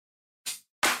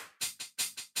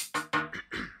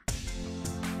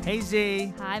Hey,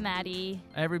 Z. Hi, Maddie.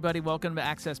 Everybody, welcome to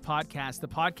Access Podcast, the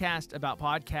podcast about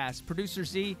podcasts. Producer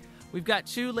Z, we've got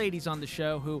two ladies on the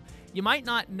show who you might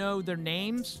not know their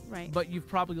names, Right. but you've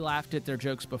probably laughed at their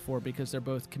jokes before because they're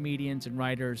both comedians and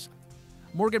writers.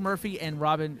 Morgan Murphy and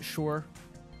Robin Shore.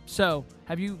 So,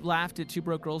 have you laughed at Two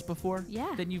Broke Girls before?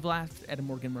 Yeah. Then you've laughed at a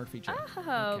Morgan Murphy joke.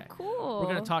 Oh, Okay. cool.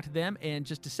 We're going to talk to them in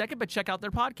just a second, but check out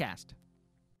their podcast.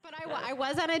 But I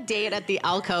was on a date at the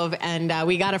Alcove, and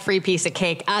we got a free piece of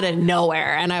cake out of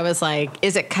nowhere. And I was like,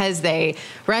 is it because they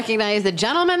recognize the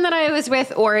gentleman that I was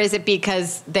with, or is it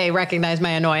because they recognize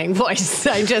my annoying voice?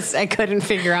 I couldn't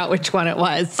figure out which one it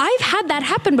was. I've had that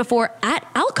happen before at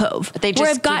Alcove. They just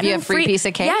where I've give gotten you a free piece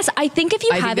of cake? Yes, I think if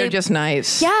you I have think they're just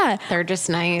nice. Yeah. They're just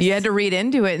nice. You had to read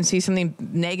into it and see something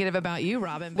negative about you,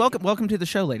 Robin. Welcome to the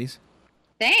show, ladies.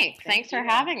 Thanks for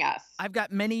having us. I've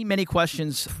got many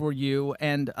questions for you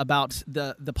and about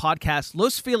the podcast,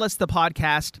 Los Feliz, the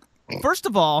podcast. First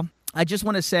of all, I just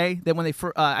want to say that when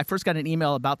I first got an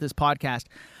email about this podcast,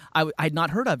 I had not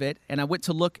heard of it, and I went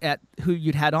to look at who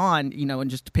you'd had on,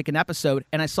 and just to pick an episode,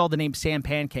 and I saw the name Sam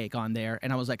Pancake on there,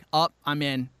 and I was like, I'm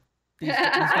in. These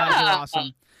guys are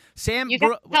awesome. Sam, You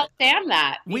got to tell Sam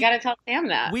that. You got to tell Sam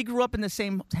that. we grew up in the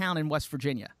same town in West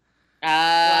Virginia.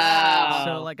 Wow.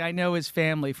 So, I know his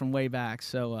family from way back,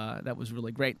 so that was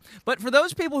really great. But for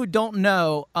those people who don't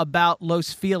know about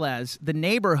Los Feliz, the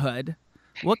neighborhood,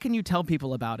 what can you tell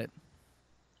people about it?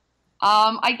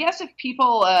 I guess if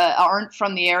people aren't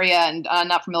from the area and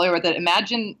not familiar with it,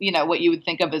 imagine, what you would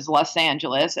think of as Los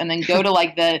Angeles, and then go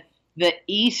to the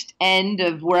east end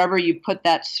of wherever you put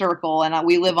that circle, and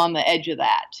we live on the edge of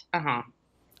that. Uh-huh.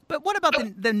 But what about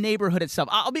the neighborhood itself?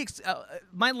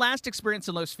 My last experience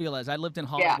in Los Feliz, I lived in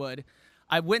Hollywood. Yeah.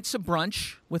 I went to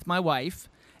brunch with my wife,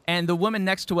 and the woman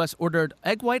next to us ordered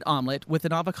egg white omelet with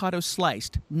an avocado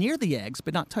sliced near the eggs,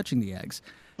 but not touching the eggs.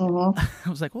 Mm-hmm. I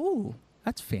was like, "Oh,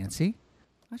 that's fancy."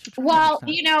 I should try Well, that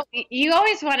next time. you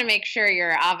always want to make sure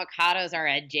your avocados are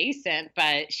adjacent,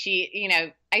 but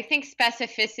I think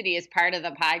specificity is part of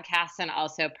the podcast and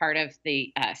also part of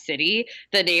the city,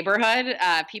 the neighborhood.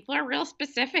 People are real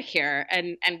specific here,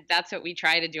 and that's what we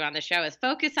try to do on the show is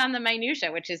focus on the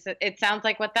minutia, which is it sounds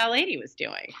like what that lady was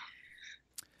doing.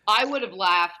 I would have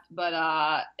laughed, but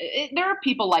there are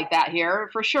people like that here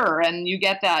for sure, and you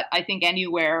get that I think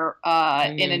anywhere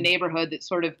in a neighborhood that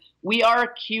sort of we are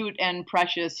cute and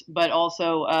precious, but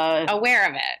also aware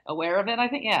of it. Aware of it, I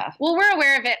think, yeah. Well, we're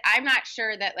aware of it. I'm not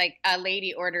sure that like a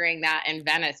lady ordering that in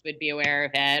Venice would be aware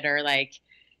of it, or like.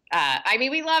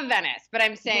 We love Venice, but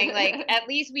I'm saying like at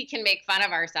least we can make fun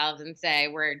of ourselves and say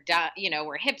we're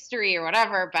hipstery or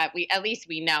whatever, but at least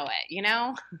we know it,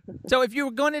 So if you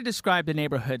were going to describe the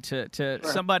neighborhood to Sure.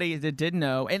 somebody that didn't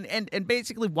know, and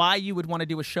basically why you would want to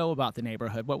do a show about the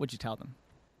neighborhood, what would you tell them?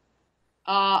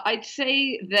 I'd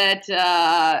say that,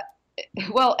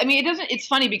 it's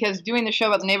funny because doing the show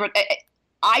about the neighborhood,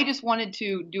 I just wanted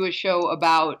to do a show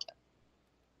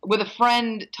with a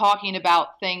friend talking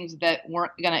about things that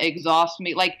weren't going to exhaust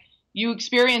me. Like you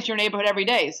experience your neighborhood every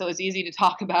day, so it's easy to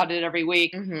talk about it every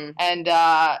week. Mm-hmm. And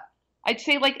I'd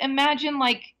say imagine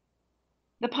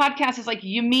the podcast is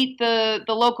you meet the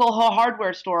local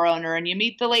hardware store owner, and you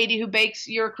meet the lady who bakes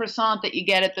your croissant that you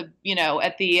get at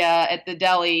the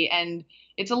deli, and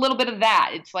it's a little bit of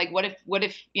that. It's like what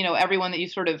if everyone that you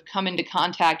sort of come into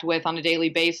contact with on a daily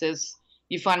basis,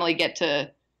 you finally get to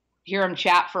hear them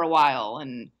chat for a while,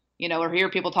 and or hear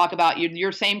people talk about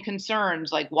your same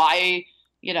concerns, like why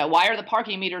are the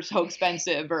parking meters so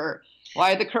expensive, or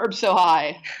why are the curbs so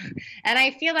high? And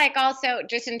I feel like also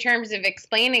just in terms of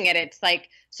explaining it, it's like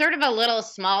sort of a little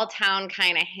small town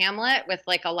kind of hamlet with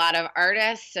a lot of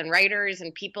artists and writers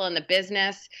and people in the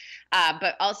business,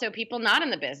 but also people not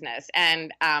in the business.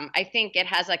 And I think it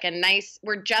has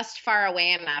we're just far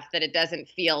away enough that it doesn't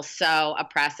feel so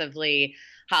oppressively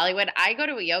Hollywood. I go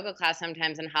to a yoga class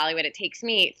sometimes in Hollywood. It takes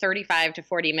me 35 to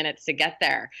 40 minutes to get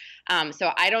there.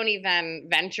 So I don't even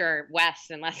venture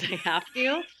west unless I have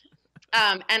to.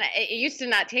 And it used to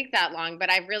not take that long, but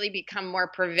I've really become more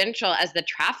provincial as the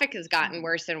traffic has gotten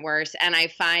worse and worse. And I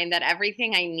find that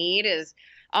everything I need is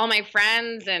all my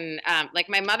friends, and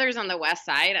my mother's on the west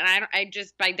side, and I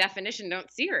just by definition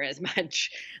don't see her as much.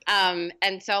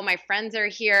 And so my friends are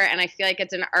here, and I feel like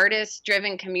it's an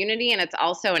artist-driven community, and it's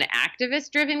also an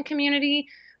activist-driven community,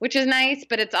 which is nice,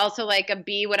 but it's also a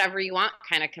be whatever you want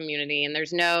kind of community, and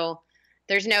there's no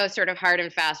sort of hard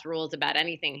and fast rules about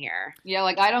anything here. Yeah,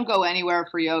 I don't go anywhere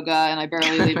for yoga, and I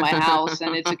barely leave my house,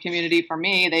 and it's a community for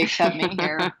me. They accept me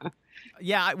here.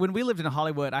 Yeah, when we lived in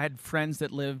Hollywood, I had friends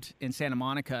that lived in Santa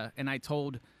Monica, and I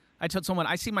told someone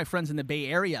I see my friends in the Bay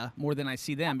Area more than I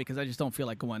see them because I just don't feel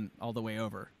like going all the way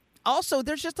over. Also,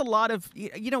 there's just a lot of,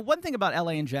 one thing about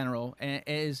LA in general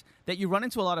is that you run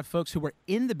into a lot of folks who are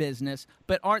in the business,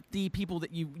 but aren't the people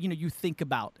that you think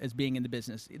about as being in the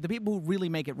business. The people who really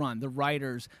make it run, the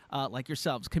writers like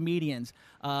yourselves, comedians,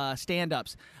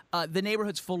 stand-ups. The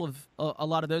neighborhood's full of a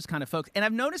lot of those kind of folks. And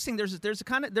I'm noticing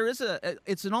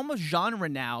it's an almost genre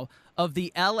now of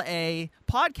the LA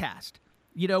podcast.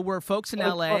 Where folks in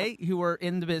LA who are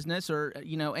in the business or,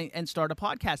 and start a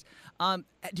podcast.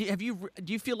 Do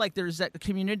you feel like there's that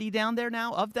community down there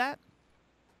now of that?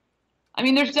 I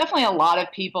mean, there's definitely a lot of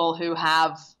people who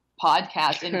have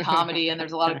podcasts in comedy, and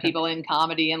there's a lot of people in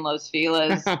comedy in Los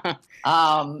Feliz.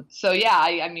 So yeah,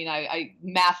 I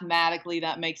mathematically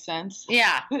that makes sense.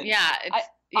 Yeah.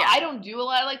 I don't do a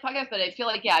lot of like podcasts, but I feel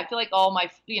like all my,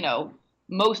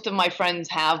 most of my friends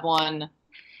have one.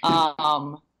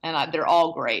 And they're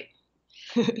all great.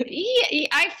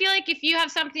 I feel like if you have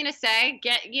something to say,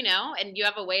 and you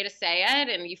have a way to say it,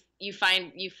 and you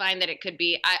find that it could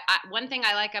be. One thing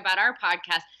I like about our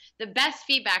podcast, the best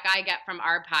feedback I get from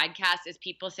our podcast is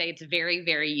people say it's very,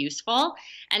 very useful,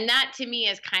 and that to me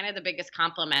is kind of the biggest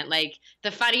compliment. Like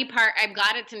the funny part, I'm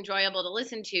glad it's enjoyable to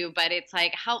listen to, but it's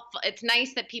like helpful. It's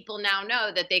nice that people now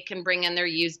know that they can bring in their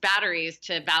used batteries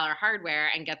to Valor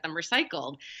Hardware and get them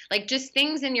recycled. Like just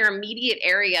things in your immediate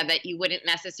area that you wouldn't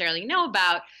necessarily know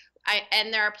about.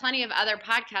 And there are plenty of other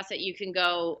podcasts that you can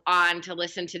go on to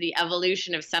listen to the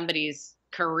evolution of somebody's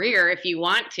career if you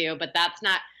want to, but that's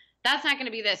not going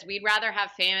to be this. We'd rather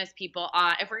have famous people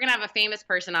on. If we're going to have a famous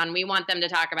person on, we want them to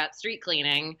talk about street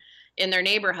cleaning in their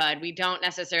neighborhood. We don't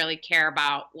necessarily care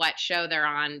about what show they're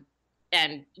on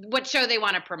and what show they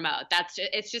want to promote.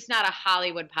 It's just not a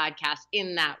Hollywood podcast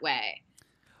in that way.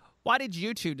 Why did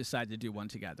you two decide to do one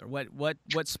together? When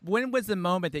was the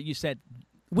moment that you said,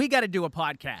 we got to do a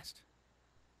podcast?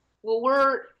 Well,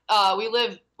 we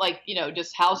live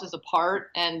just houses apart.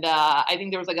 And I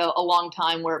think there was a long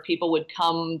time where people would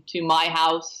come to my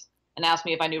house and ask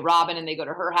me if I knew Robin, and they go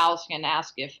to her house and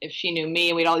ask if she knew me.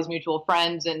 And we had all these mutual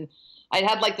friends. And I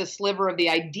had the sliver of the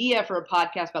idea for a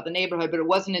podcast about the neighborhood, but it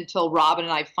wasn't until Robin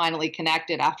and I finally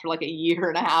connected after a year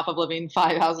and a half of living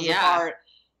 5 houses apart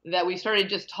that we started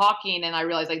just talking. And I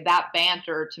realized that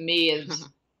banter to me is,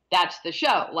 that's the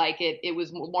show. It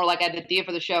was more like I had the idea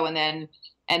for the show and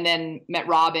then met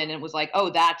Robin and was like, oh,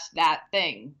 that's that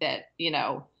thing that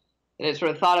I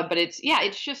sort of thought of. But it's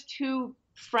just two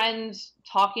friends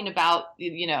talking about,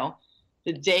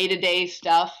 the day-to-day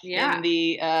stuff in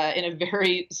a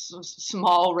very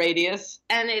small radius.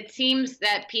 And it seems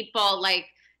that people,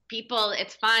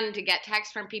 it's fun to get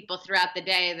texts from people throughout the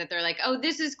day that they're like, oh,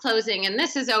 this is closing and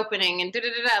this is opening and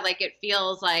da-da-da-da. It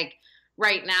feels like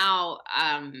right now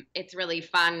it's really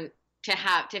fun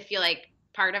to feel like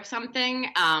part of something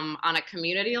on a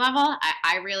community level.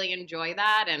 I really enjoy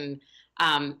that. And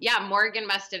Morgan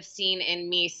must have seen in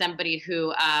me somebody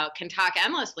who can talk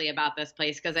endlessly about this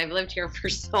place because I've lived here for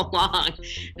so long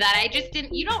that I just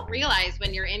didn't. You don't realize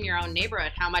when you're in your own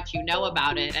neighborhood how much you know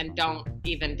about it and don't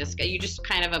even discuss. You just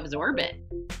kind of absorb it.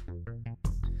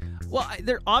 Well,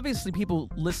 there obviously people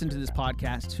listen to this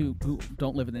podcast who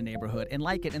don't live in the neighborhood and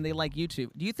like it, and they like you too.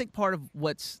 Do you think part of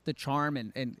what's the charm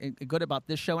and good about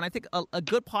this show, and I think a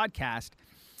good podcast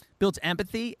builds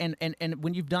empathy, and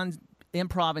when you've done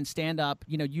improv and stand up,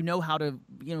 you know how to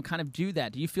kind of do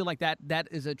that. Do you feel like that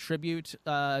is a tribute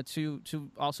to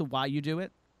also why you do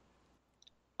it?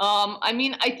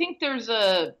 I think there's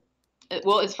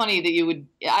it's funny that you would.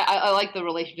 I like the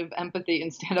relationship of empathy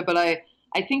and stand up, but I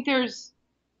think there's.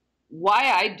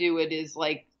 Why I do it is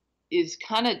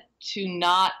kind of to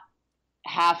not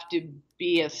have to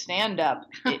be a stand-up.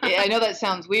 I know that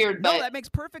sounds weird, but no, that makes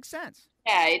perfect sense.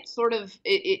 Yeah, it's sort of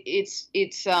it's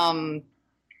I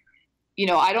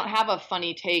don't have a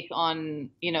funny take on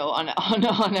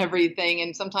on everything,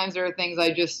 and sometimes there are things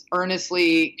I just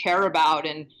earnestly care about,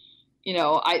 and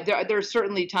there are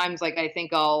certainly times I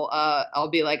think I'll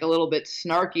be a little bit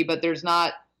snarky, but there's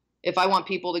not. If I want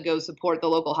people to go support the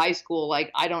local high school,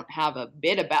 I don't have a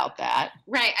bit about that.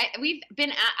 Right.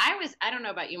 I don't know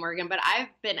about you, Morgan, but I've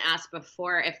been asked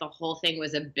before if the whole thing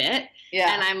was a bit.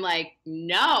 Yeah. And I'm like,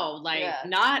 no,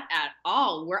 not at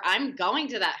all. I'm going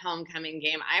to that homecoming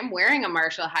game. I'm wearing a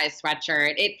Marshall High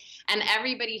sweatshirt. And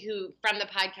everybody from the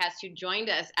podcast who joined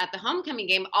us at the homecoming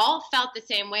game all felt the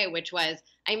same way, which was,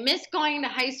 I miss going to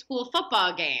high school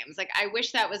football games. I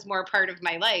wish that was more part of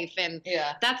my life. And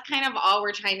that's kind of all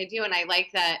we're trying to do. And I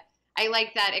like that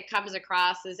it comes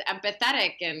across as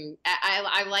empathetic. And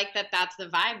I like that that's the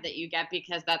vibe that you get,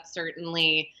 because that's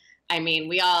certainly I mean,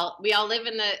 we all live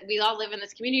in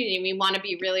this community, and we want to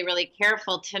be really, really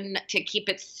careful to keep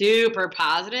it super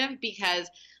positive, because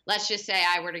let's just say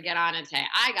I were to get on and say,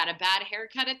 I got a bad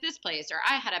haircut at this place, or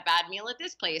I had a bad meal at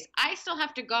this place. I still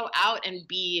have to go out and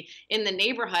be in the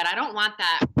neighborhood. I don't want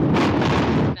that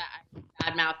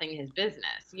bad mouthing his business.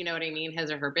 You know what I mean?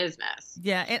 His or her business.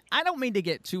 Yeah, and I don't mean to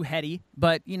get too heady,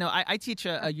 but I teach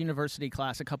a university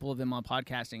class, a couple of them on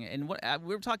podcasting, and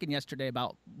we were talking yesterday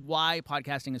about why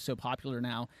podcasting is so popular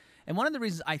now, and one of the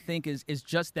reasons I think is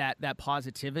just that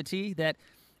positivity that.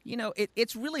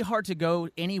 It's really hard to go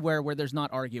anywhere where there's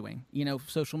not arguing.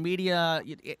 Social media,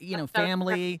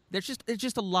 family. There's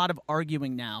just a lot of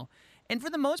arguing now. And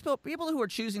for the most part, people who are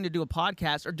choosing to do a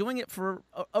podcast are doing it for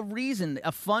a reason,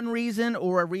 a fun reason,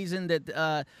 or a reason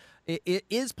that it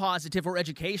is positive or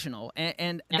educational.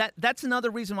 And that's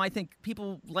another reason why I think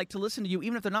people like to listen to you,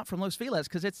 even if they're not from Los Feliz,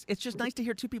 because it's just nice to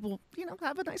hear two people,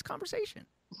 have a nice conversation.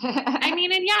 I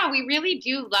mean, and yeah, we really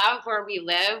do love where we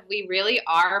live. We really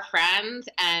are friends,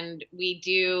 and we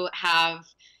do have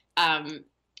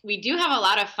a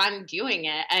lot of fun doing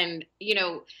it. And,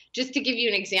 just to give you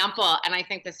an example, and I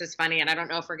think this is funny, and I don't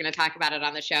know if we're going to talk about it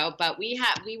on the show, but we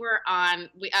were on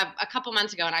a couple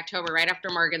months ago in October, right after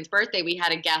Morgan's birthday, we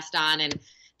had a guest on, and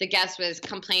the guest was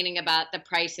complaining about the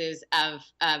prices of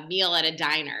a meal at a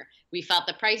diner. We felt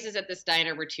the prices at this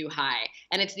diner were too high.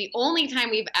 And it's the only time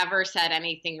we've ever said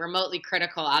anything remotely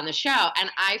critical on the show. And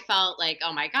I felt like,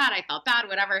 oh my God, I felt bad,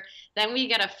 whatever. Then we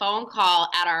get a phone call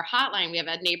at our hotline. We have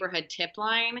a neighborhood tip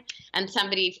line, and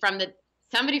somebody from the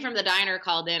diner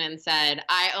called in and said,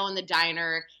 I own the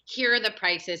diner. Here are the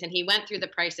prices. And he went through the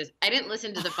prices. I didn't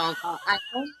listen to the phone call.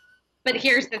 But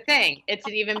here's the thing. It's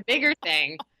an even bigger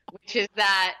thing, which is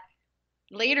that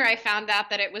later I found out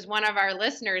that it was one of our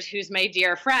listeners, who's my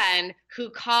dear friend, who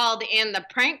called in the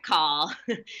prank call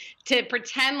to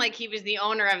pretend like he was the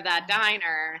owner of that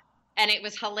diner. And it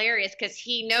was hilarious because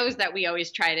he knows that we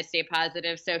always try to stay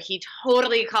positive. So he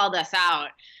totally called us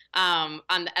out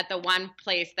at the one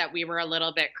place that we were a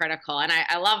little bit critical. And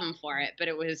I love him for it, but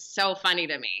it was so funny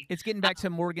to me. It's getting back to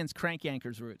Morgan's crank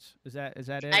yankers roots. Is that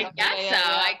it? I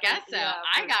guess so. Yeah,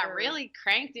 I got sure. really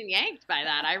cranked and yanked by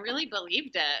that. I really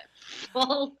believed it.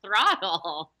 Full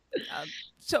throttle.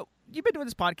 So you've been doing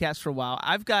this podcast for a while.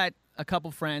 I've got a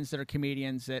couple friends that are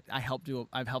comedians that I've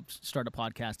helped start a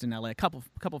podcast in LA, a couple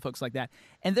folks like that.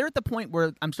 And they're at the point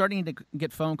where I'm starting to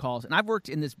get phone calls, and I've worked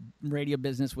in this radio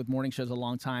business with morning shows a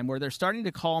long time, where they're starting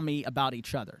to call me about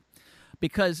each other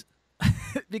because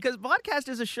podcast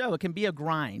is a show. It can be a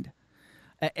grind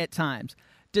at times.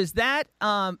 Does that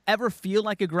ever feel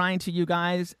like a grind to you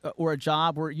guys, or a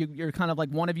job where you're kind of like,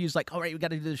 one of you's like, all right, we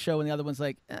got to do the show, and the other one's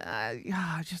like,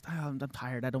 I'm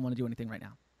tired. I don't want to do anything right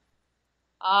now.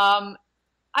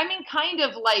 I mean, kind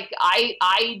of like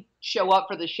I show up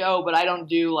for the show, but I don't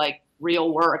do like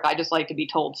real work. I just like to be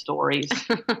told stories.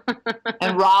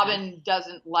 And Robin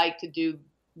doesn't like to do.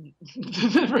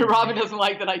 Robin doesn't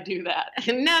like that I do that.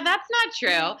 No, that's not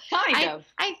true. Kind of.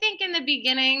 I think in the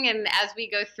beginning, and as we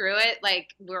go through it, like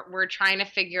we're trying to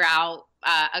figure out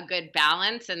a good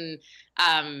balance, and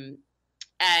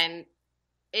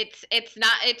it's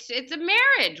a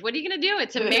marriage. What are you going to do?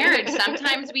 It's a marriage.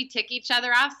 Sometimes we tick each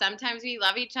other off. Sometimes we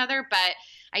love each other. But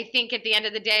I think at the end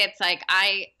of the day, it's like,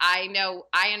 I know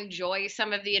I enjoy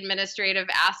some of the administrative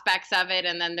aspects of it.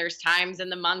 And then there's times in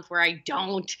the month where I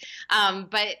don't.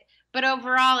 But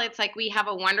overall, it's like we have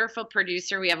a wonderful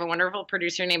producer. We have a wonderful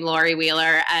producer named Lori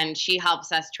Wheeler, and she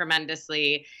helps us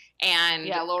tremendously. And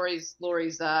yeah, Lori's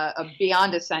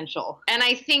beyond essential. And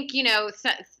I think,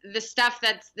 the stuff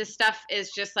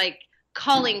is just like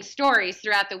culling stories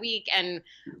throughout the week. And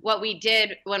what we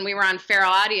did when we were on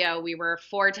Feral Audio, we were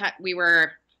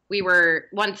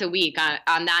once a week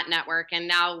on that network. And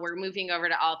now we're moving over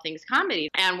to All Things Comedy,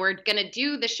 and we're going to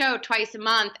do the show twice a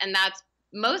month. And that's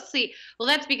mostly,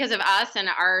 that's because of us and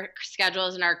our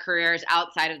schedules and our careers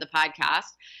outside of the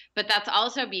podcast. But that's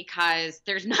also because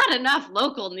there's not enough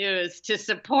local news to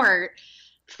support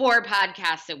 4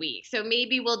 podcasts a week. So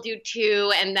maybe we'll do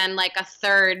 2 and then like a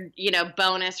third,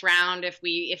 bonus round if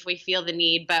we feel the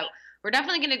need. But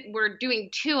we're doing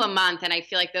 2 a month, and I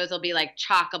feel like those will be like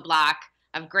chock-a-block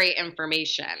of great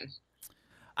information.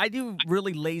 I do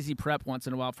really lazy prep once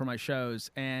in a while for my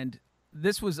shows, and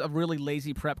this was a really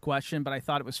lazy prep question, but I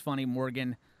thought it was funny,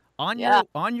 Morgan. On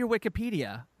your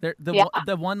Wikipedia,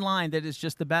 the one line that is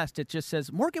just the best, it just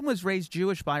says, Morgan was raised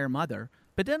Jewish by her mother,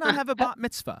 but did not have a bat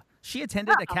mitzvah. She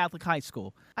attended a Catholic high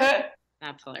school.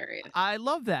 That's hilarious. I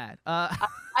love that.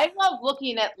 I love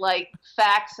looking at like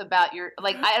facts about your,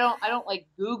 I don't like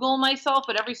Google myself,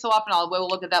 but every so often I will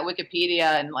look at that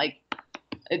Wikipedia and like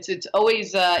It's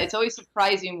always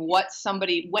surprising what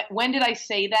somebody. When did I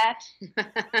say that?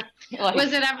 Like,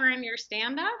 Was it ever in your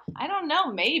stand-up? I don't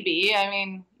know. Maybe. I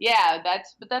mean, yeah.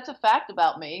 That's a fact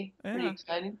about me. Pretty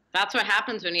exciting. That's what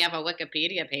happens when you have a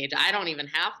Wikipedia page. I don't even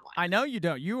have one. I know you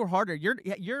don't. You were harder.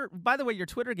 You're. By the way, your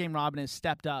Twitter game, Robin, has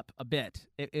stepped up a bit.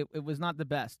 It was not the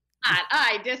best.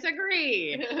 I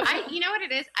disagree. You know what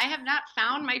it is? I have not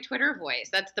found my Twitter voice.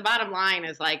 That's the bottom line.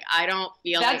 Is like I don't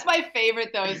feel. That's my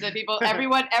favorite though. Is that people,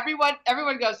 everyone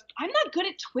goes. I'm not good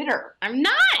at Twitter. I'm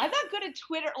not. I'm not good at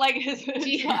Twitter. Like it's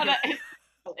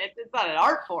not an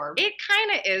art form. It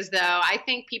kind of is though. I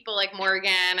think people like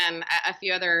Morgan and a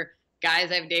few other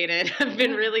guys I've dated have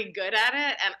been really good at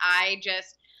it, and I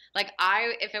just. Like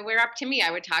if it were up to me,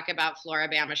 I would talk about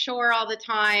Floribama Shore all the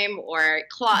time or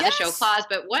the show Claws.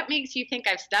 But what makes you think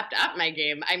I've stepped up my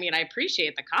game? I mean, I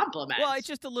appreciate the compliment. Well, it's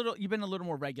just you've been a little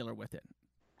more regular with it.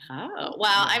 Oh,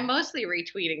 well, I'm mostly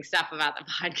retweeting stuff about the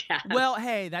podcast. Well,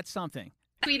 hey, that's something.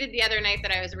 Tweeted the other night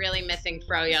that I was really missing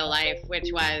Froyo Life,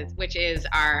 which was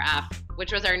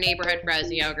our neighborhood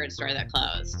frozen yogurt store that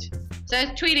closed. So I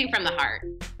was tweeting from the heart.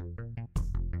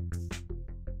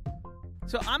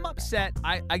 So I'm upset.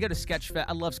 I go to Sketchfest.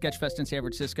 I love Sketchfest in San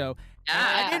Francisco.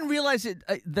 Ah. I didn't realize it.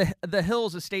 The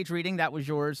Hills, a stage reading, that was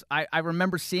yours. I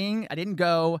remember seeing. I didn't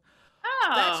go.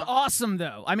 Oh. That's awesome,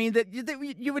 though. I mean, that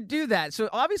you would do that. So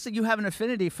obviously you have an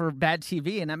affinity for bad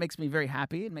TV, and that makes me very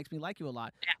happy. It makes me like you a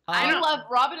lot.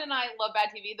 Robin and I love bad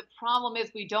TV. The problem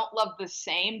is we don't love the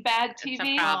same bad TV. It's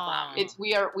a problem.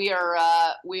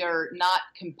 We are not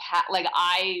Like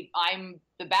I'm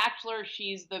the Bachelor.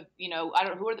 She's the who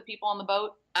are the people on the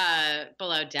boat?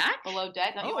 Below Deck. Below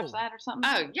Deck. Don't you watch that or something?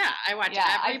 Oh yeah, I watch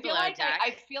every Below Deck.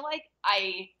 I feel like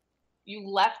you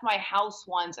left my house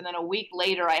once, and then a week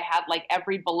later, I had like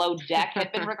every Below Deck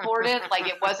had been recorded. Like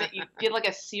it wasn't. You did like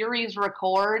a series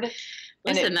record,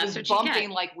 Listen, and it was bumping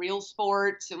like Real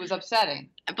Sports. It was upsetting.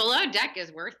 Below Deck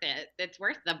is worth it. It's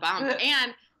worth the bump.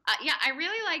 And I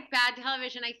really like bad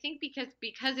television. I think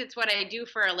because it's what I do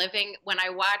for a living. When I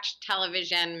watch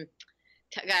television.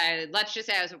 Let's just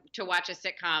say I was to watch a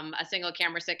sitcom, a single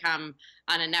camera sitcom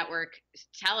on a network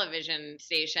television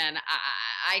station.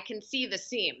 I can see the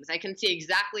seams. I can see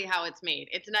exactly how it's made.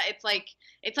 It's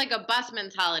like a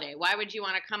busman's holiday. Why would you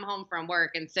want to come home from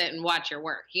work and sit and watch your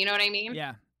work? You know what I mean?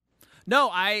 Yeah. No,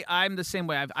 I'm the same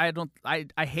way.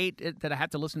 I hate it that I have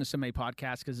to listen to so many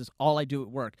podcasts because it's all I do at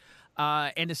work.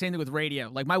 And the same thing with radio.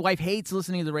 Like my wife hates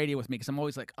listening to the radio with me because I'm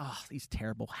always like, oh, these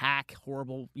terrible,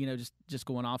 horrible, just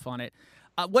going off on it.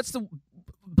 What's the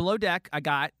Below Deck I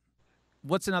got?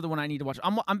 What's another one I need to watch?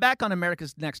 I'm back on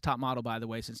America's Next Top Model, by the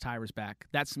way, since Tyra's back.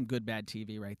 That's some good bad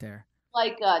TV right there.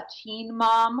 Like Teen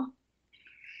Mom.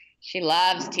 She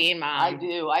loves Teen Mom. I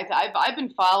do. I've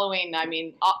been following. I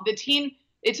mean, the teen.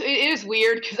 It is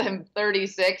weird because I'm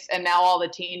 36 and now all the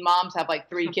teen moms have like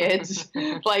 3 kids.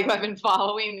 Like I've been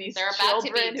following these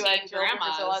children who have children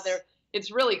for so long. It's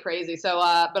really crazy. So,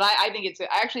 but I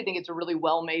actually think it's a really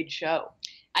well-made show.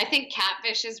 I think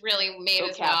Catfish is really made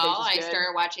as well. I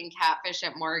started watching Catfish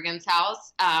at Morgan's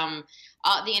house.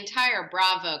 The entire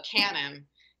Bravo canon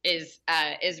is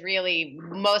really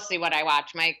mostly what I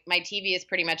watch. My TV is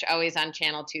pretty much always on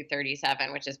channel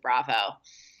 237, which is Bravo.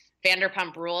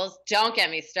 Vanderpump Rules. Don't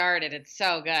get me started. It's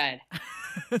so good.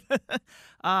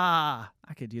 I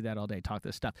could do that all day, talk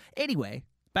this stuff. Anyway,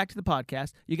 back to the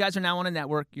podcast. You guys are now on a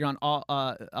network. You're on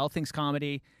All Things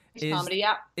Comedy. Comedy,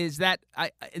 yeah. Is that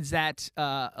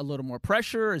a little more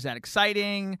pressure? Is that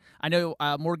exciting? I know,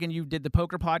 Morgan, you did the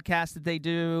poker podcast that they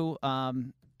do. Yeah.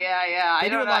 I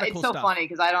don't know. It's so funny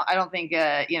because I don't think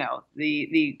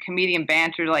the comedian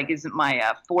banter isn't my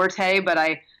forte, but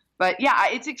yeah,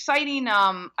 it's exciting.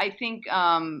 I think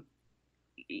Al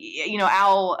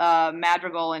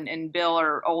Madrigal and Bill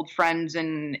are old friends,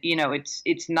 and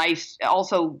it's nice.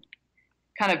 Also,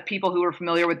 kind of people who are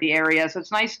familiar with the area, so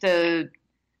it's nice to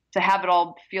have it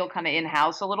all feel kind of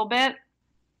in-house a little bit.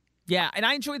 Yeah, and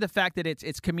I enjoy the fact that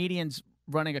it's comedians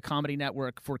running a comedy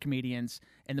network for comedians,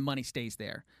 and the money stays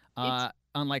there.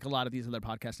 Unlike a lot of these other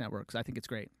podcast networks, I think it's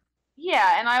great.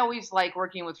 Yeah, and I always like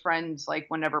working with friends,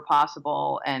 whenever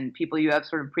possible, and people you have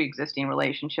sort of pre-existing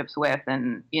relationships with.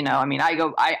 And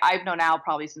I've known Al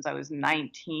probably since I was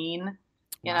 19.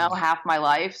 Wow. Half my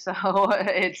life. So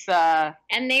it's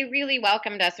and they really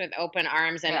welcomed us with open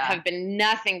arms and have been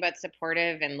nothing but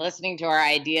supportive and listening to our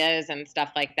ideas and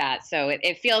stuff like that. So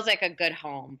it feels like a good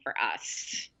home for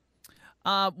us.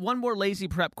 One more lazy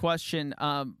prep question.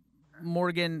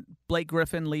 Morgan, Blake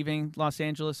Griffin leaving Los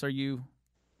Angeles. Are you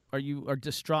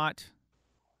distraught?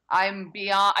 I'm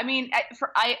beyond. I mean,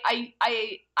 I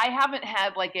haven't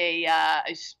had like a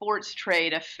sports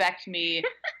trade affect me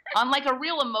on like a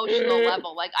real emotional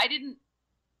level. Like I didn't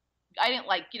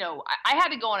like, I had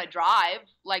to go on a drive.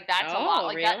 Like that's a lot.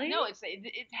 Like really? that. No, it's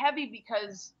heavy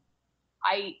because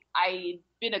I've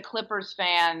been a Clippers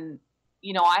fan.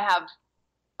 I have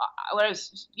when I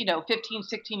was 15,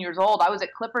 16 years old, I was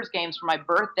at Clippers games for my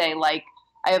birthday. Like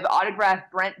I have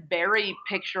autographed Brent Barry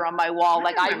picture on my wall.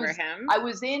 Like I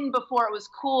was in before it was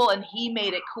cool, and he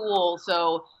made it cool.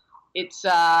 So it's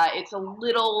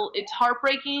it's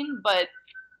heartbreaking, but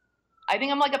I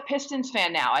think I'm like a Pistons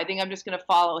fan now. I think I'm just going to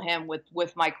follow him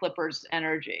with my Clippers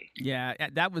energy. Yeah,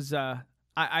 that was.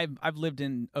 I've lived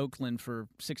in Oakland for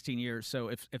 16 years, so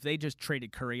if they just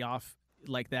traded Curry off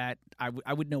like that,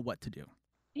 I would know what to do.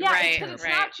 Yeah, it's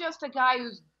not just a guy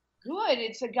who's good;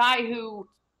 it's a guy who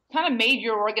kind of made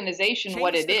your organization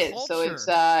what it is. Culture.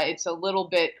 So it's a little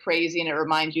bit crazy, and it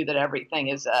reminds you that everything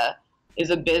is a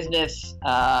business,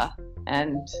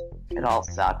 and it all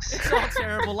sucks. It's all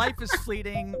terrible. Life is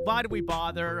fleeting. Why do we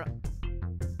bother?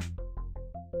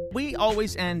 We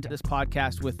always end this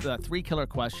podcast with 3 killer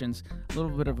questions, a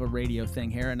little bit of a radio thing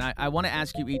here, and I want to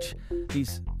ask you each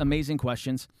these amazing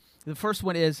questions. The first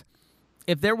one is,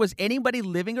 if there was anybody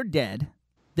living or dead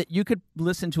that you could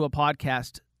listen to a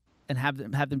podcast and have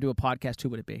them do a podcast, who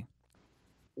would it be?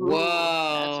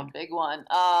 Whoa, that's a big one.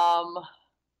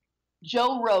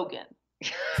 Joe Rogan.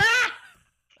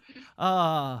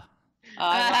 I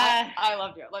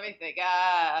love Joe. Let me think.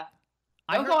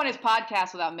 Don't go on his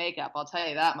podcast without makeup. I'll tell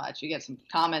you that much. You get some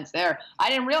comments there. I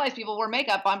didn't realize people wore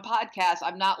makeup on podcasts.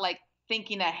 I'm not like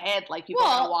thinking ahead like people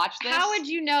are going to watch this. How would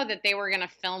you know that they were going to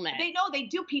film it? They know they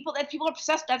do. People are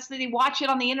obsessed. They watch it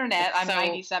on the internet. I'm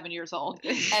 97 years old,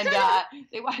 and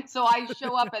so I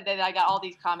show up, and then I got all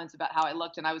these comments about how I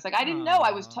looked, and I was like, I didn't know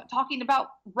I was talking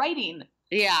about writing.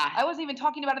 Yeah, I wasn't even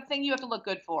talking about a thing you have to look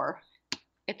good for.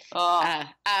 It's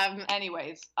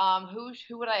anyways,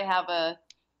 who would I have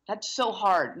that's so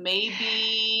hard.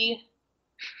 Maybe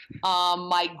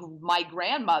my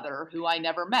grandmother, who I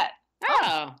never met.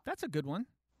 Oh, that's a good one.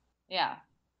 Yeah.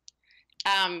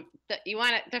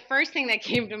 The first thing that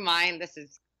came to mind.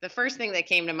 The first thing that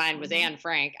came to mind was Anne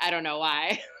Frank. I don't know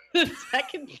why. The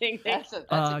second thing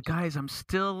guys, I'm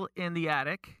still in the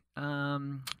attic.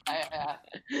 I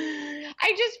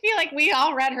just feel like we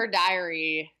all read her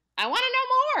diary. I want to know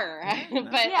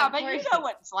more. But you know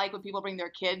what it's like when people bring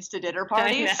their kids to dinner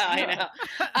parties. I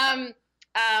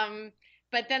know.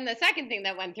 But then the second thing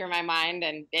that went through my mind,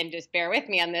 and just bear with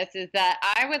me on this, is that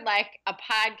I would like a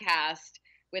podcast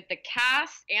with the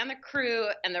cast and the crew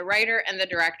and the writer and the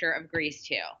director of Grease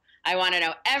 2. I want to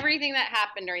know everything that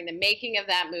happened during the making of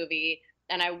that movie,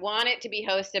 and I want it to be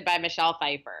hosted by Michelle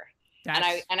Pfeiffer. And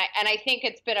I think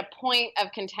it's been a point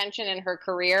of contention in her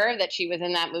career that she was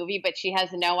in that movie, but she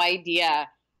has no idea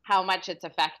how much it's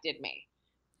affected me.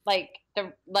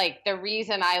 The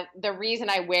reason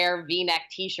I wear V-neck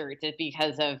T-shirts is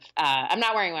because of I'm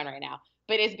not wearing one right now,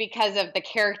 but it's because of the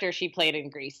character she played in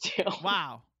Grease 2.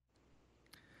 Wow.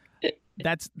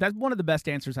 That's one of the best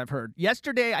answers I've heard.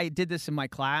 Yesterday I did this in my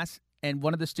class, and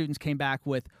one of the students came back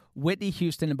with Whitney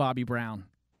Houston and Bobby Brown.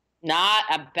 Not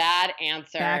a bad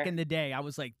answer. Back in the day, I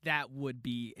was like, that would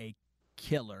be a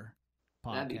killer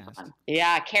podcast.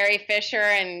 Yeah, Carrie Fisher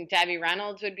and Debbie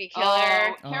Reynolds would be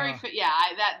killer. Carrie Fisher,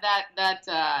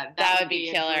 that would be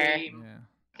killer. Yeah.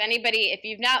 If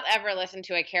you've not ever listened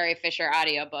to a Carrie Fisher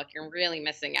audiobook, you're really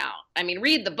missing out. I mean,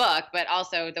 read the book, but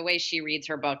also the way she reads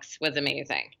her books was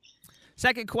amazing.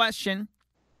 Second question.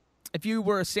 If you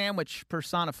were a sandwich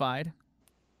personified,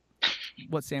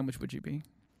 what sandwich would you be?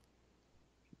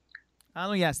 I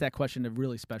only ask that question to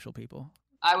really special people.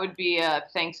 I would be a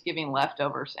Thanksgiving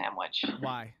leftover sandwich.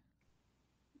 Why?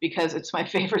 Because it's my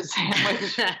favorite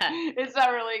sandwich. It's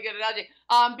not really a good analogy.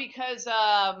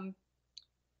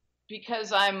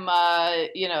 Because I'm,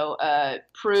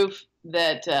 proof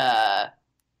that,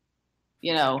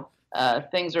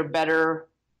 things are better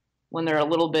when they're a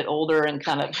little bit older and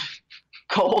kind of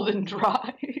cold and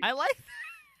dry. I like that.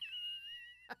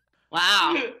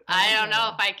 Wow. I don't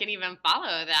know if I can even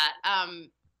follow that.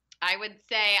 I would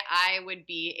say I would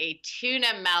be a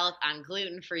tuna melt on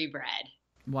gluten-free bread.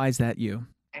 Why is that you?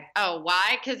 Oh,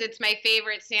 why? Because it's my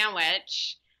favorite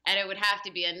sandwich, and it would have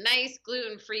to be a nice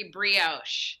gluten-free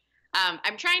brioche.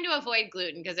 I'm trying to avoid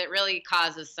gluten because it really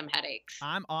causes some headaches.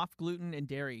 I'm off gluten and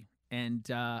dairy, and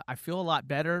I feel a lot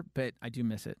better, but I do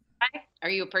miss it. Are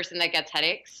you a person that gets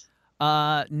headaches?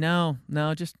 No.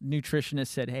 Just nutritionist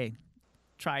said, hey,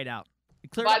 try it out.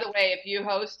 cleared By up. the way, if you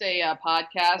host a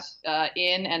podcast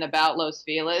in and about Los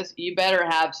Feliz, you better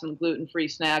have some gluten-free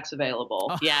snacks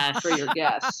available Yes. for your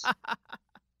guests.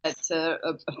 That's a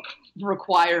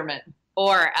requirement.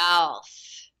 Or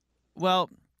else. Well,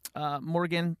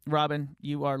 Morgan, Robin,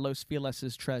 you are Los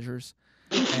Feliz' treasures.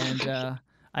 And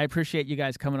I appreciate you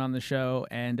guys coming on the show.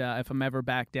 And if I'm ever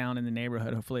back down in the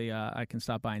neighborhood, hopefully I can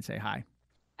stop by and say hi.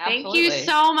 Thank you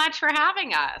so much for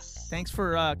having us. Thanks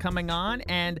for coming on,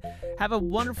 and have a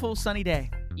wonderful sunny day.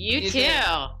 You too.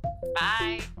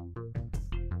 Bye.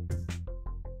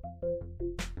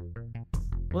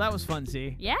 Well, that was fun,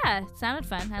 Z. Yeah, it sounded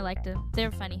fun. I liked it.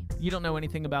 They're funny. You don't know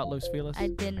anything about Los Feliz? I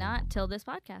did not till this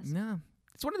podcast. No.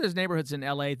 It's one of those neighborhoods in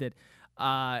L.A. that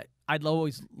I'd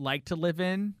always like to live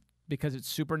in because it's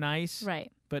super nice.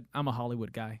 Right. But I'm a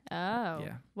Hollywood guy. Oh.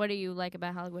 Yeah. What do you like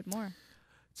about Hollywood more?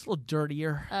 It's a little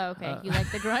dirtier. Oh, okay. You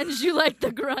like the grunge? You like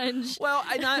the grunge. Well,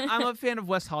 I'm a fan of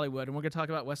West Hollywood, and we're going to talk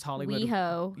about West Hollywood.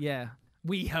 WeHo. Yeah.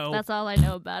 WeHo. That's all I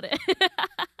know about it.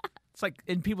 It's like,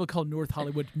 and people call North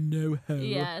Hollywood NoHo.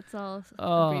 Yeah, it's all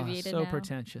Oh, abbreviated so now.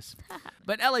 pretentious.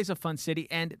 But LA's a fun city,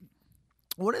 and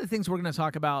one of the things we're going to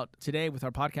talk about today with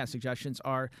our podcast suggestions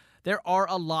are there are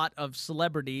a lot of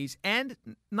celebrities and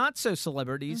not so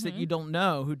celebrities that you don't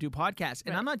know who do podcasts.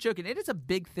 And I'm not joking. It is a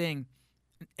big thing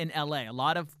in LA. A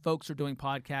lot of folks are doing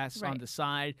podcasts on the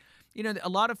side. You know, a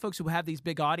lot of folks who have these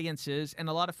big audiences and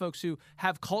a lot of folks who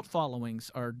have cult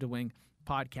followings are doing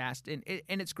podcasts,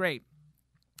 and it's great.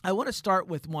 I want to start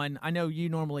with one. I know you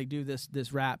normally do this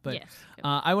rap, but Yes.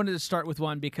 I wanted to start with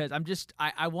one because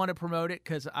I want to promote it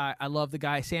because I love the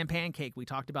guy Sam Pancake. We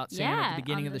talked about Sam at the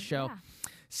beginning of the show. Yeah.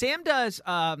 Sam does.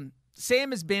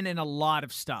 Sam has been in a lot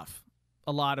of stuff,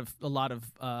 a lot of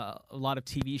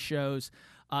TV shows.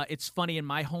 It's funny, in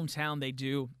my hometown they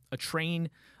do a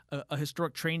train. A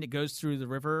historic train that goes through the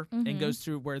river and goes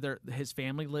through where his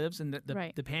family lives, and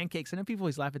the Pancakes. I know people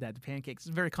always laugh at that. The Pancakes. It's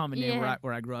a very common name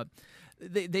where I grew up.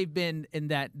 They've been in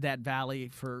that valley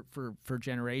for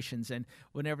generations, and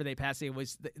whenever they pass,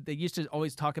 they used to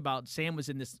always talk about Sam was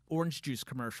in this orange juice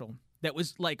commercial that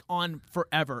was like on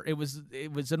forever. It was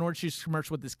an orange juice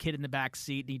commercial with this kid in the back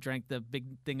seat, and he drank the big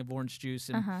thing of orange juice,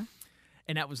 and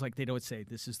and that was like they'd always say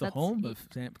this is the home of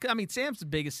Sam. I mean, Sam's the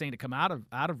biggest thing to come out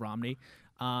of Romney.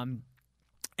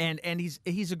 And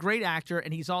he's a great actor,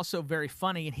 and he's also very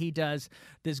funny, and he does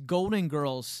this Golden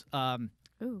Girls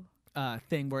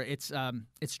thing where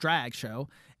it's drag show,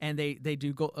 and they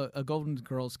do a Golden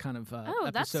Girls kind of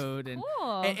episode, that's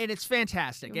cool. and it's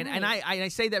fantastic. And I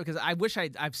say that because I wish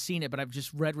I've seen it, but I've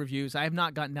just read reviews. I have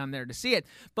not gotten down there to see it.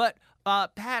 But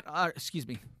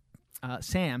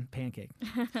Sam Pancake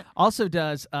also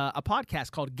does a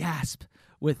podcast called Gasp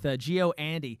with Gio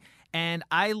Andy. And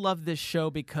I love this show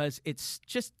because it's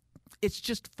just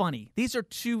funny. These are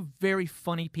two very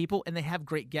funny people, and they have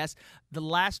great guests. The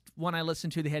last one I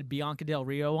listened to, they had Bianca Del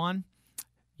Rio on.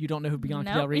 You don't know who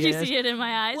Bianca Del Rio you is? see it in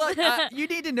my eyes. Well, you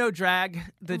need to know drag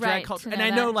culture, and I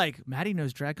know that. like Maddie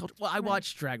knows drag culture. Well, I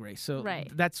watch Drag Race, so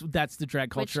Right. that's the drag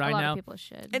culture Which I a lot know. of people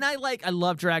should. And I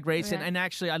love Drag Race, Right. and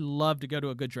actually I love to go to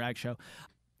a good drag show.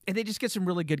 And they just get some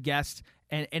really good guests,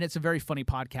 and it's a very funny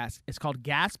podcast. It's called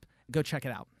Gasp. Go check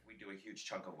it out. A huge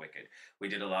chunk of Wicked. We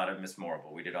did a lot of Miss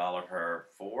Morrible. We did all of her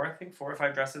 4 or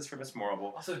 5 dresses for Miss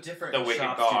Morrible. Also different The Wicked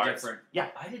shops guards. do different. Yeah.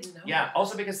 I didn't know. Yeah, that.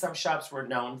 also because some shops were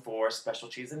known for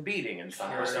specialties in beading, and some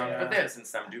were known for this, and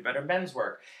some do better men's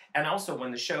work. And also,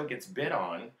 when the show gets bid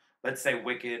on, let's say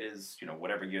Wicked is,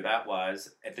 whatever year that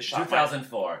was, at the shop.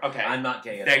 2004. Okay. I'm not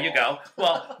gay at There all. you go.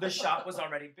 Well, the shop was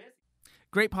already busy.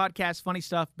 Great podcast, funny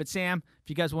stuff. But Sam, if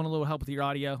you guys want a little help with your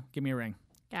audio, give me a ring.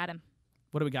 Got him.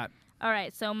 What do we got? All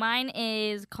right, so mine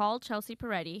is called Chelsea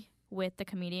Peretti with the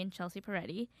comedian Chelsea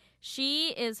Peretti. She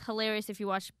is hilarious if you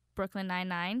watch Brooklyn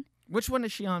Nine-Nine. Which one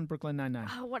is she on Brooklyn Nine-Nine?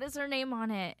 Oh, what is her name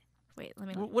on it? Wait, let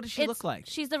me look. What does she look like?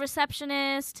 She's the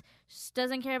receptionist. She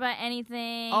doesn't care about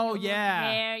anything. Oh, Her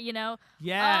yeah. hair, you know.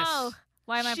 Yes. Oh,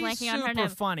 why am I She's blanking on her super name?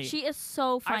 funny. She is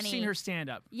so funny. I've seen her stand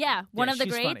up. Yeah, one of the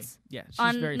she's funny. greats Yeah, she's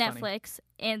on very funny. Netflix,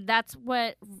 and that's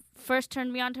what first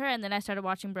turned me on to her. And then I started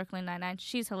watching Brooklyn Nine-Nine.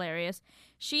 She's hilarious.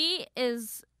 She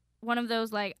is one of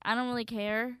those like I don't really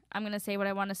care. I'm gonna say what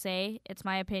I want to say. It's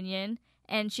my opinion,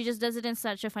 and she just does it in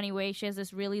such a funny way. She has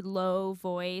this really low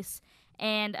voice,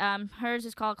 and hers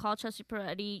is called Chelsea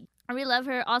Peretti. I really love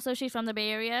her. Also, she's from the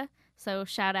Bay Area, so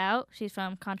shout out. She's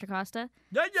from Contra Costa.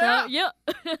 Yeah. So, yeah.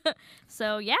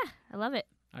 So yeah, I love it.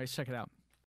 All right, check it out.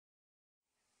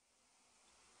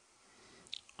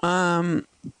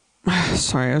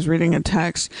 Sorry, I was reading a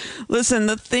text. Listen,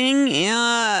 the thing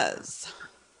is,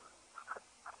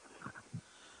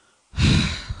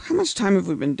 How much time have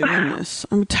we been doing this?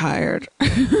 I'm tired.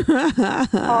 Oh,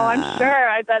 I'm sure.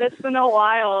 I bet it's been a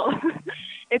while.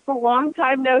 It's a long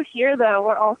time no hear, though.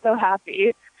 We're all so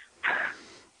happy.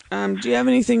 Do you have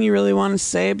anything you really want to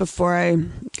say before I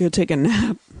go take a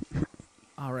nap?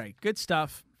 All right, good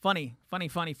stuff. Funny.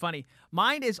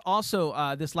 Mine is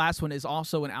also, this last one is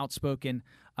also an outspoken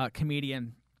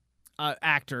comedian,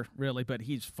 actor, really, but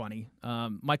he's funny.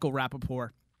 Michael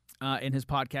Rappaport, in his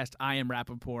podcast, I Am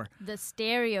Rappaport. The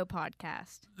Stereo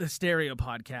Podcast. The Stereo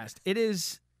Podcast. It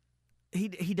is,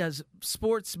 he does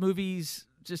sports, movies.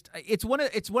 Just it's one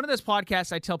of those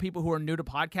podcasts I tell people who are new to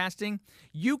podcasting,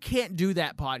 you can't do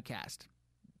that podcast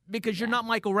because you're not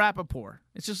Michael Rappaport.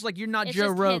 It's just like you're not Joe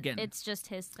Rogan. It's just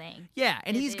his thing. Yeah,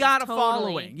 and he's got a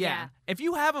following. Yeah. If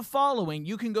you have a following,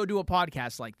 you can go do a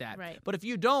podcast like that. Right. But if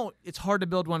you don't, it's hard to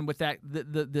build one with that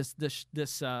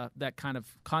that kind of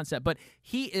concept. But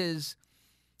he is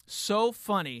so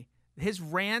funny. His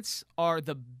rants are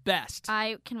the best.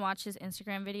 I can watch his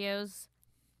Instagram videos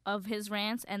of his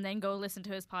rants and then go listen to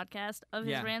his podcast of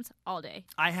his rants all day.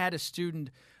 I had a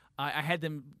student, I had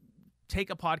them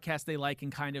take a podcast they like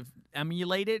and kind of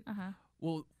emulate it.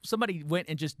 Well, somebody went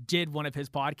and just did one of his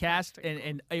podcasts,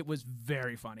 and it was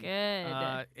very funny.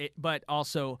 Good. But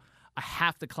also,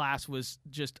 half the class was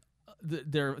just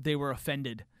they were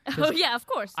offended. Oh yeah, of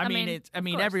course. I mean,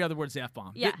 every other word's the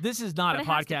F-bomb. Yeah. This is not a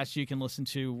podcast you can listen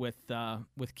to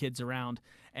with kids around,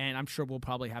 and I'm sure we'll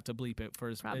probably have to bleep it for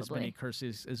as many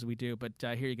curses as we do. But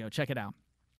here you go. Check it out.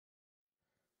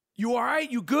 You all right?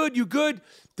 You good? You good?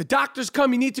 The doctors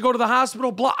come. You need to go to the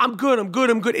hospital. Blah. I'm good.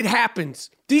 It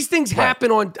happens. These things happen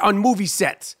on movie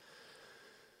sets.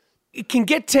 It can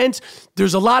get tense.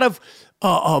 There's a lot of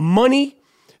money.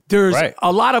 There's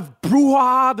a lot of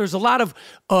brouhaha. There's a lot of,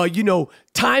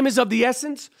 time is of the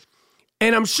essence.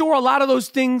 And I'm sure a lot of those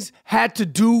things had to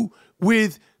do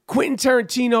with Quentin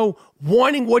Tarantino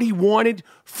wanting what he wanted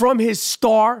from his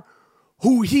star,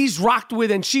 who he's rocked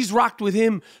with and she's rocked with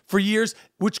him for years,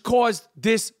 which caused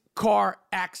this car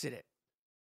accident.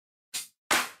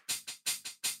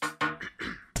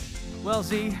 Well,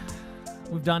 Z,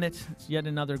 we've done it. It's yet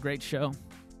another great show.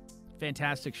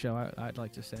 Fantastic show, I'd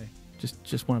like to say.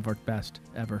 Just one of our best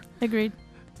ever. Agreed.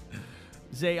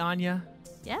 Zayanya.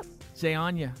 Yep.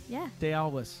 Zayanya. Yeah. De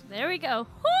Alwas. There we go.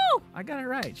 Woo! I got it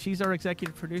right. She's our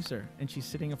executive producer, and she's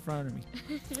sitting in front of me.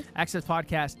 Access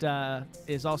Podcast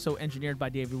is also engineered by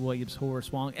David Williams,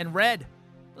 Horace Wong, and Red.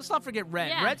 Let's not forget Red.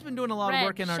 Yeah. Red's been doing a lot of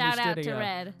work in our new Shout out studio. to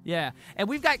Red. Yeah. And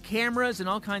we've got cameras and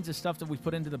all kinds of stuff that we've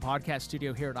put into the podcast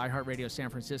studio here at iHeartRadio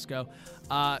San Francisco.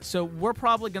 So we're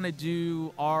probably going to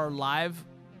do our live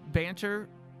banter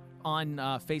on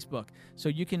Facebook. So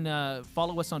you can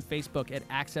follow us on Facebook at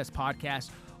Access Podcast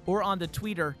or on the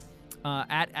Twitter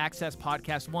at Access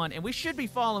Podcast 1. And we should be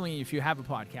following you if you have a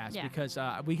podcast because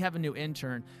we have a new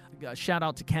intern. Shout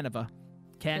out to Keneva.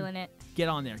 Ken, Feeling it. Get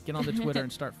on there. Get on the Twitter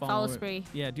and start following. Follow spree.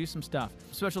 Yeah, do some stuff.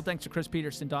 Special thanks to Chris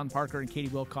Peterson, Don Parker, and Katie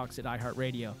Wilcox at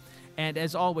iHeartRadio. And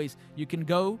as always, you can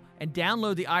go and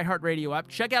download the iHeartRadio app.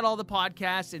 Check out all the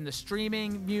podcasts and the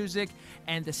streaming music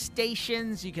and the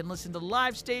stations. You can listen to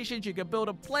live stations. You can build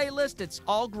a playlist. It's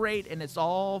all great, and it's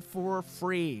all for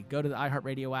free. Go to the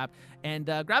iHeartRadio app and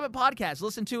grab a podcast.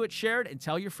 Listen to it, share it, and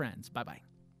tell your friends. Bye-bye.